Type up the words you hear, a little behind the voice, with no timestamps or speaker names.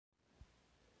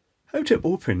How to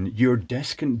open your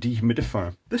desiccant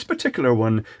dehumidifier. This particular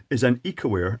one is an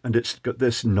Ecoair and it's got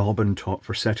this knob on top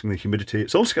for setting the humidity.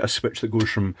 It's also got a switch that goes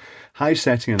from high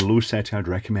setting and low setting. I'd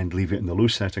recommend leave it in the low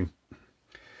setting.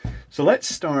 So let's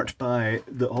start by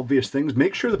the obvious things.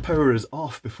 Make sure the power is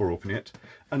off before opening it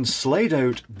and slide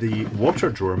out the water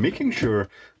drawer, making sure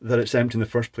that it's empty in the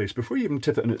first place before you even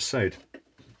tip it on its side.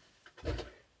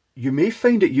 You may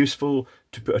find it useful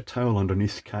to put a towel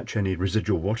underneath to catch any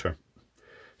residual water.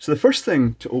 So the first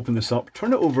thing to open this up,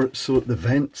 turn it over so that the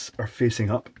vents are facing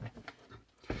up.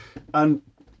 And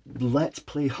let's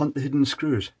play hunt the hidden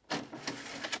screws.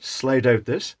 Slide out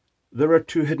this. There are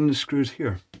two hidden screws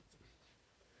here.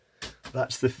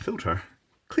 That's the filter.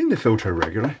 Clean the filter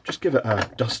regularly. Just give it a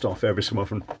dust off every so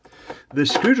often. The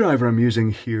screwdriver I'm using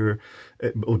here,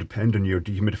 it will depend on your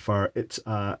dehumidifier. It's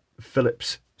a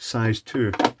Phillips size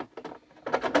 2.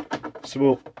 So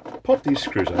we'll pop these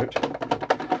screws out.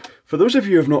 For those of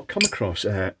you who have not come across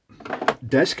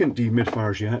desiccant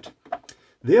dehumidifiers yet,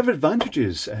 they have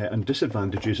advantages and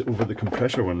disadvantages over the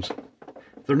compressor ones.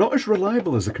 They're not as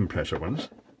reliable as the compressor ones,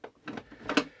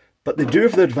 but they do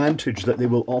have the advantage that they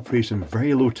will operate in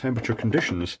very low temperature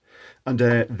conditions, and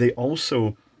they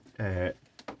also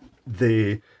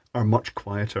they are much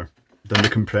quieter than the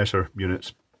compressor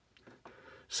units.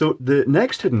 So the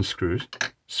next hidden screws,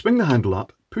 swing the handle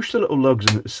up, push the little lugs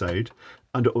in at the side,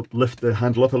 and it will lift the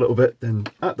handle up a little bit. Then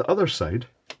at the other side,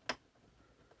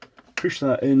 push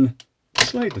that in,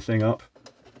 slide the thing up,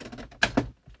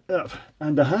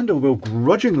 and the handle will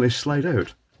grudgingly slide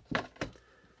out,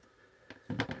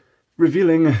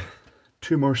 revealing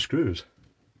two more screws.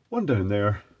 One down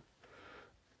there,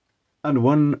 and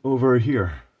one over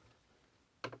here.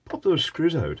 Pop those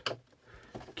screws out.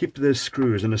 Keep the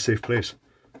screws in a safe place.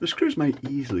 The screws might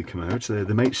easily come out.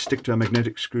 They might stick to a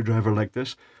magnetic screwdriver like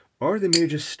this, or they may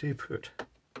just stay put.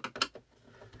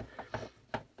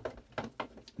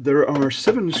 There are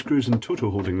 7 screws in total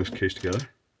holding this case together,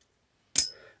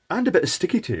 and a bit of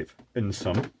sticky tape in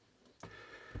some.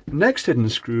 Next hidden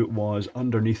screw was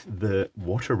underneath the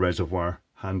water reservoir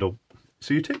handle,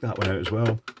 so you take that one out as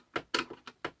well.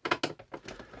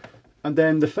 And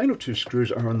then the final 2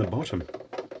 screws are on the bottom.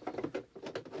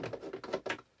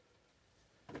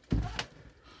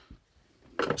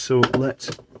 So let's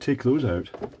take those out.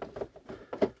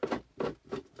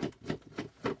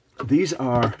 These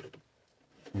are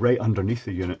right underneath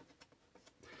the unit,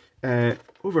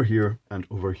 over here and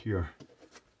over here.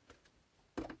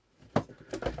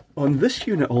 On this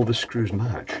unit all the screws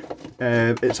match.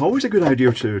 It's always a good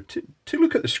idea to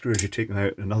look at the screws you take them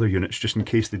out in other units just in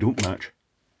case they don't match.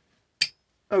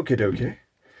 Okie dokie.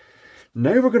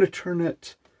 Now we're going to turn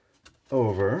it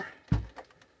over,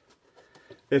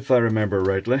 if I remember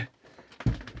rightly,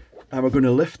 and we're going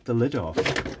to lift the lid off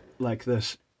like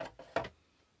this.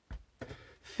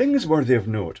 Things worthy of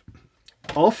note.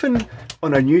 Often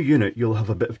on a new unit you'll have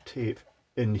a bit of tape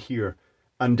in here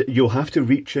and you'll have to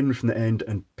reach in from the end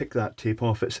and pick that tape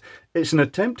off. It's an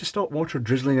attempt to stop water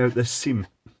drizzling out this seam.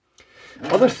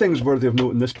 Other things worthy of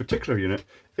note in this particular unit,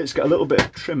 it's got a little bit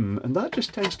of trim and that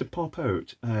just tends to pop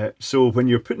out. So when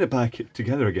you're putting it back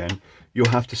together again, you'll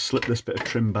have to slip this bit of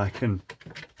trim back in.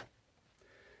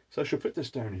 So I shall put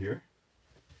this down here.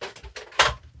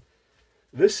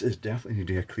 This is definitely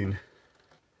needing a clean.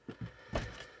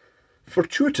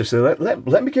 Fortuitously,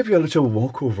 let me give you a little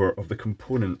walkover of the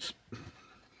components.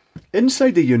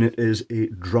 Inside the unit is a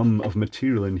drum of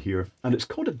material in here, and it's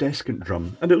called a desiccant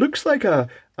drum, and it looks like a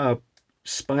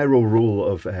spiral roll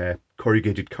of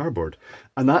corrugated cardboard,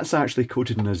 and that's actually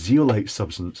coated in a zeolite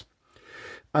substance.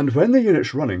 And when the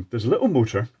unit's running, there's a little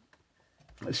motor.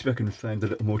 Let's see if I can find the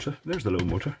little motor. There's the little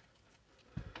motor.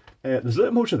 There's a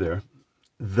little motor there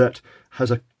that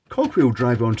has a cogwheel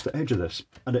drive onto the edge of this,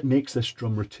 and it makes this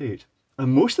drum rotate.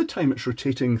 And most of the time it's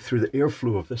rotating through the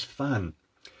airflow of this fan.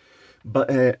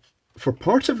 But for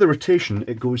part of the rotation,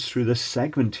 it goes through this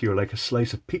segment here like a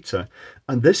slice of pizza,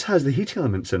 and this has the heat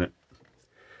elements in it.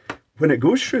 When it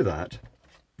goes through that,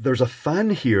 there's a fan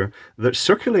here that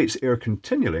circulates air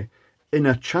continually in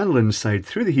a channel inside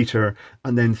through the heater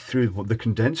and then through the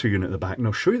condenser unit at the back. And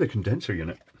I'll show you the condenser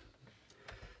unit.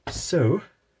 So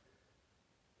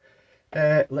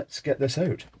let's get this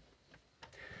out.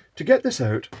 To get this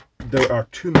out, there are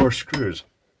 2 more screws.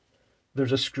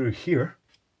 There's a screw here,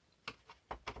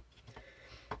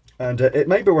 and it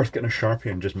might be worth getting a Sharpie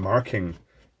and just marking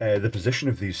the position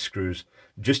of these screws,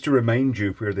 just to remind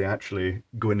you where they actually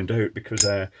go in and out, because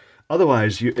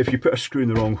otherwise, if you put a screw in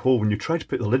the wrong hole, when you try to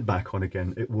put the lid back on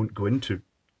again, it won't go into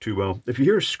too well. If you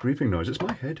hear a scraping noise, it's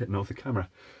my head hitting off the camera.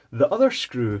 The other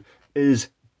screw is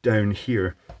down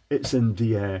here. It's in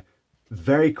the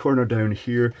very corner down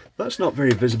here. That's not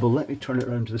very visible. Let me turn it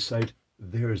around to the side.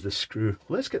 There's the screw.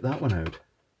 Let's get that one out.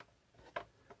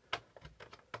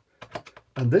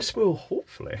 And this will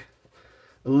hopefully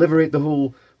liberate the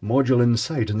whole module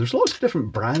inside. And there's lots of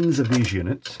different brands of these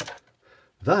units.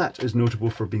 That is notable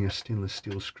for being a stainless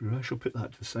steel screw. I shall put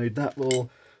that to the side. That will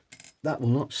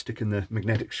not stick in the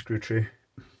magnetic screw tray.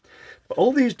 But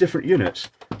all these different units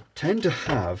tend to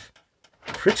have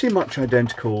pretty much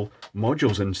identical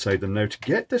modules inside them. Now, to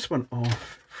get this one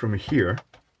off from here,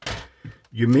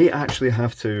 you may actually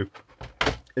have to,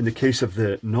 in the case of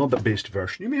the knob-based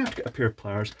version, you may have to get a pair of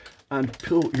pliers and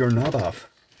pull your knob off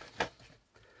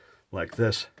like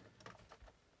this.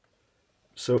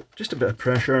 So just a bit of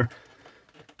pressure,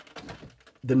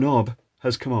 the knob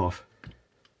has come off.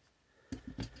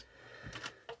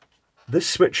 This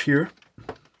switch here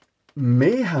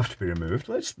may have to be removed.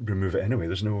 Let's remove it anyway.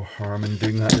 There's no harm in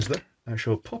doing that, is there? I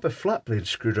shall pop a flat blade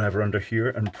screwdriver under here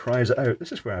and prise it out.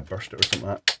 This is where I burst it or something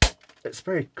like that. It's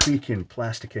very creaky and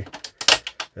plasticky.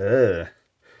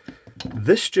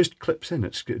 This just clips in.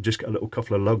 It's just got a little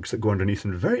couple of lugs that go underneath,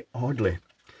 and very oddly,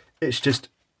 it's just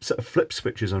sort of flip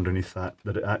switches underneath that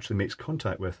it actually makes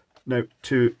contact with. Now,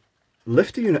 to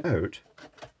lift the unit out,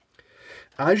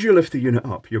 as you lift the unit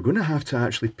up, you're going to have to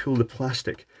actually pull the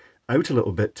plastic out a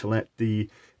little bit to let the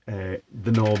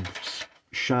knob's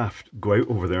shaft go out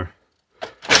over there.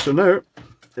 So now,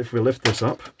 if we lift this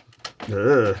up,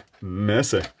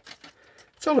 messy.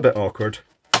 It's all a bit awkward.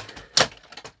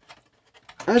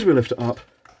 As we lift it up,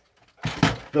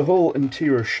 the whole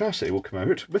interior chassis will come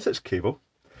out with its cable.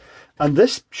 And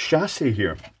this chassis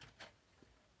here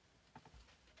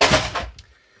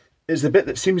is the bit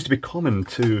that seems to be common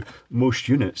to most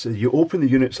units. You open the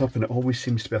units up and it always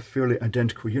seems to be a fairly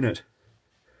identical unit.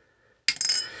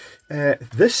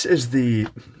 This is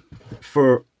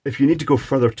for if you need to go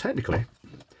further technically,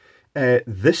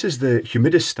 this is the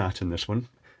humidistat in this one.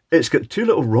 It's got two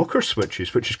little rocker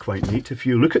switches, which is quite neat. If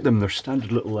you look at them, they're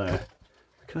standard little,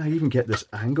 can I even get this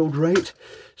angled right?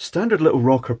 Standard little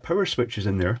rocker power switches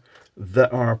in there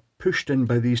that are pushed in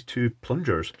by these two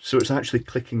plungers. So it's actually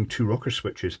clicking two rocker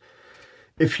switches.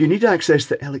 If you need to access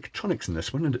the electronics in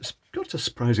this one, and it's got a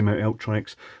surprising amount of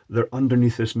electronics, they're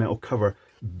underneath this metal cover.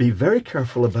 Be very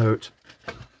careful about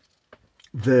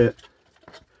the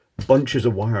bunches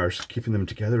of wires, keeping them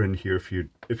together in here if you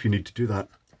need to do that.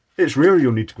 It's rare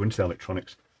you'll need to go into the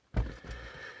electronics.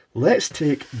 Let's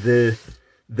take the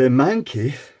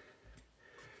Mankey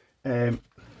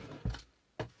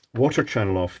water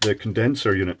channel off, the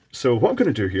condenser unit. So what I'm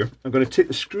going to do here, I'm going to take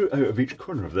the screw out of each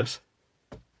corner of this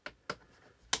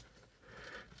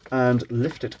and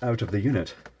lift it out of the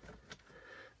unit.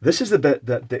 This is the bit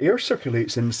that the air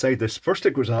circulates inside this. First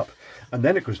it goes up and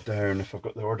then it goes down, if I've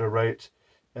got the order right.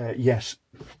 Yes.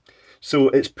 So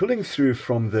it's pulling through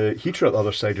from the heater at the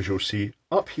other side, as you'll see,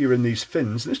 up here in these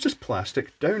fins, and it's just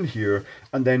plastic, down here,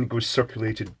 and then goes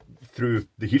circulated through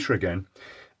the heater again.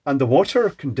 And the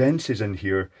water condenses in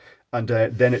here, and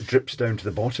then it drips down to the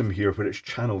bottom here, where it's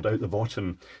channeled out the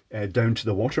bottom, down to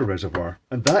the water reservoir.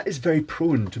 And that is very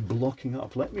prone to blocking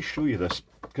up. Let me show you this,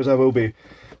 because I will be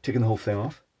taking the whole thing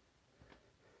off.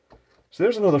 So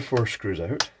there's another 4 screws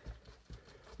out.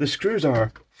 The screws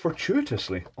are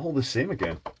fortuitously all the same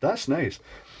again. That's nice.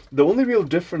 The only real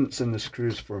difference in the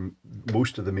screws for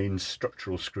most of the main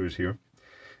structural screws here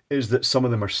is that some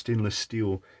of them are stainless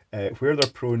steel, where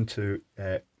they're prone to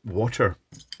water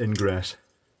ingress.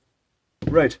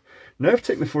 Right, now I've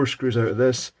taken the 4 screws out of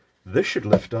this. This should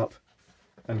lift up,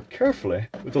 and carefully,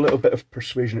 with a little bit of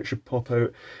persuasion, it should pop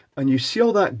out. And you see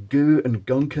all that goo and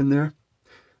gunk in there?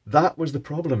 That was the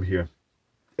problem here.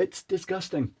 It's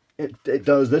disgusting. It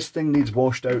does. This thing needs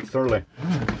washed out thoroughly.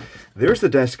 There's the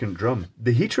desiccant drum.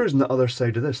 The heater is on the other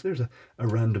side of this. There's a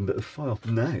random bit of foil.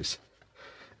 Nice.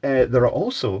 There are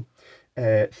also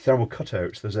thermal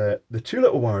cutouts. There's the 2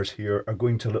 little wires here are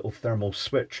going to a little thermal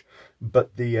switch,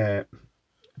 but the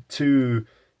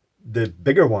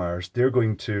bigger wires, they're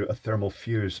going to a thermal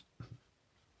fuse.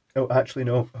 Oh, actually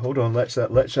no. Hold on. Let's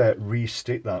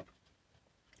restate that.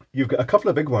 You've got a couple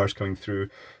of big wires coming through.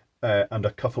 And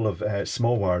a couple of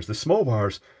small wires. The small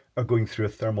wires are going through a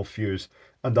thermal fuse,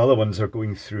 and the other ones are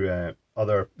going through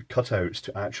other cutouts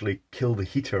to actually kill the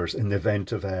heaters in the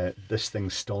event of this thing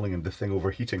stalling and the thing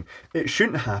overheating. It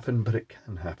shouldn't happen, but it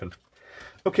can happen.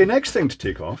 Okay, next thing to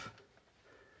take off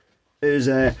is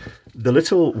the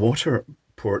little water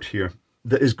port here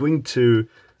that is going to,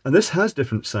 and this has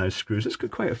different size screws. It's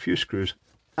got quite a few screws.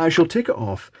 I shall take it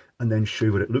off and then show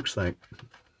you what it looks like.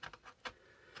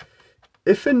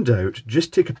 If in doubt,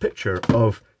 just take a picture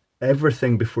of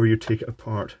everything before you take it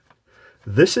apart.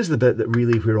 This is the bit that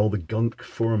really where all the gunk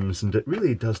forms, and it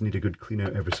really does need a good clean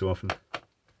out every so often.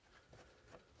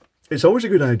 It's always a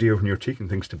good idea when you're taking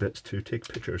things to bits to take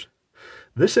pictures.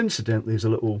 This incidentally is a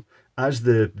little, as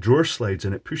the drawer slides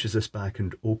in, it pushes this back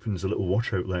and opens a little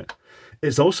water outlet.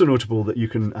 It's also notable that you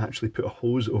can actually put a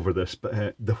hose over this,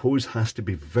 but the hose has to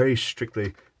be very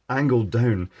strictly angled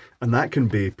down, and that can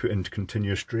be put into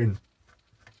continuous drain,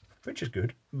 which is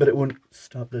good, but it won't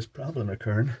stop this problem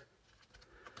occurring.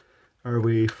 Are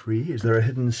we free? Is there a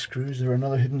hidden screw? Is there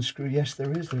another hidden screw? Yes,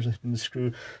 there is. There's a hidden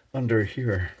screw under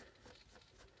here.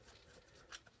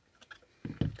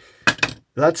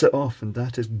 That's it off, and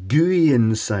that is gooey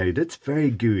inside. It's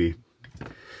very gooey.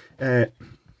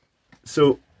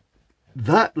 So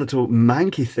that little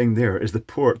manky thing there is the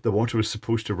port the water was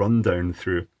supposed to run down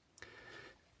through.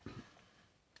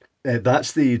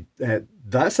 That's an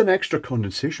extra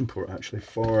condensation port actually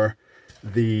for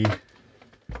the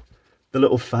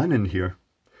little fan in here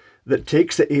that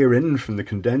takes the air in from the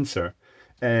condenser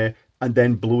and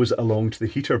then blows it along to the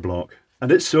heater block.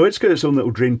 And it's got its own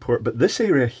little drain port, but this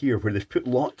area here where they've put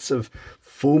lots of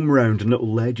foam round and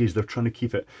little ledges, they're trying to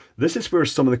keep it. This is where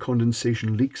some of the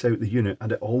condensation leaks out the unit,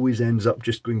 and it always ends up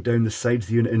just going down the sides of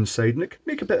the unit inside, and it can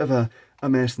make a bit of a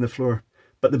mess in the floor.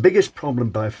 But the biggest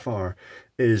problem by far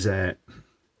is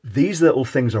these little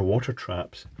things are water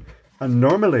traps, and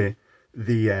normally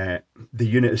the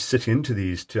unit is sitting into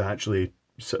these to actually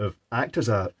sort of act as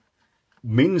a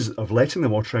means of letting the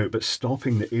water out but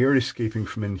stopping the air escaping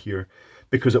from in here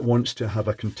because it wants to have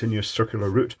a continuous circular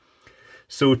route.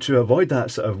 So to avoid that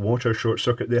sort of water short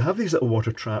circuit, they have these little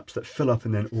water traps that fill up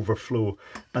and then overflow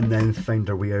and then find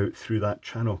their way out through that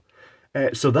channel.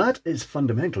 So that is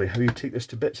fundamentally how you take this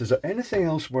to bits. Is there anything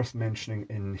else worth mentioning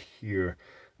in here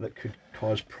that could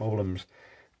cause problems?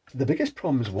 The biggest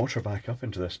problem is water back up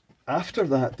into this. After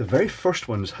that, the very first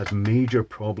ones had major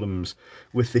problems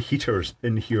with the heaters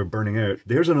in here burning out.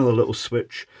 There's another little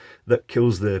switch that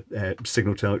kills the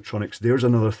signal to electronics. There's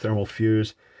another thermal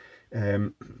fuse.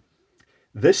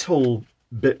 This whole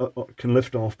bit can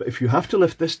lift off, but if you have to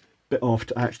lift this bit off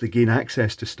to actually gain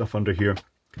access to stuff under here,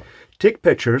 take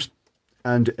pictures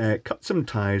and cut some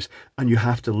ties, and you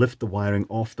have to lift the wiring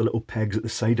off the little pegs at the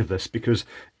side of this because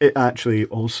it actually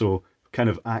also kind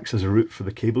of acts as a route for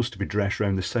the cables to be dressed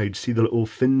around the sides. See the little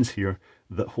fins here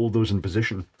that hold those in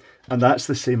position, and that's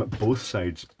the same at both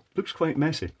sides. Looks quite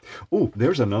messy. Oh,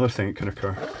 there's another thing that can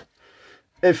occur.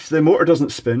 If the motor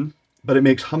doesn't spin but it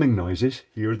makes humming noises,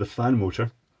 here the fan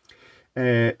motor,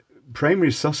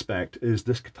 primary suspect is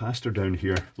this capacitor down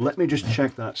here. Let me just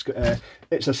check that.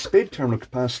 It's a spade terminal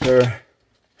capacitor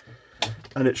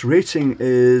and its rating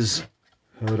is,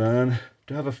 hold on,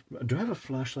 do I have a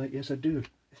flashlight? Yes I do.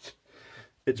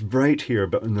 It's bright here,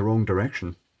 but in the wrong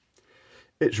direction.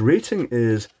 Its rating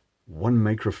is 1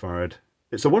 microfarad.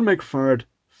 It's a 1 microfarad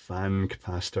fan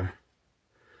capacitor.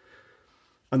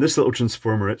 And this little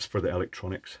transformer, it's for the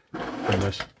electronics in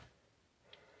this.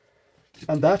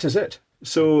 And that is it.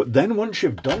 So then once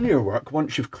you've done your work,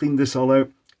 once you've cleaned this all out,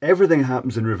 everything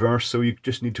happens in reverse. So you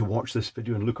just need to watch this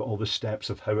video and look at all the steps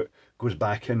of how it goes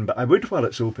back in. But I would, while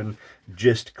it's open,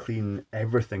 just clean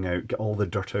everything out, get all the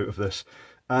dirt out of this.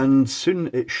 And soon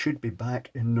it should be back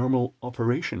in normal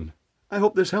operation. I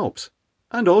hope this helps.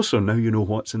 And also now you know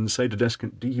what's inside a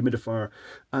desiccant dehumidifier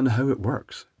and how it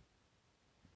works.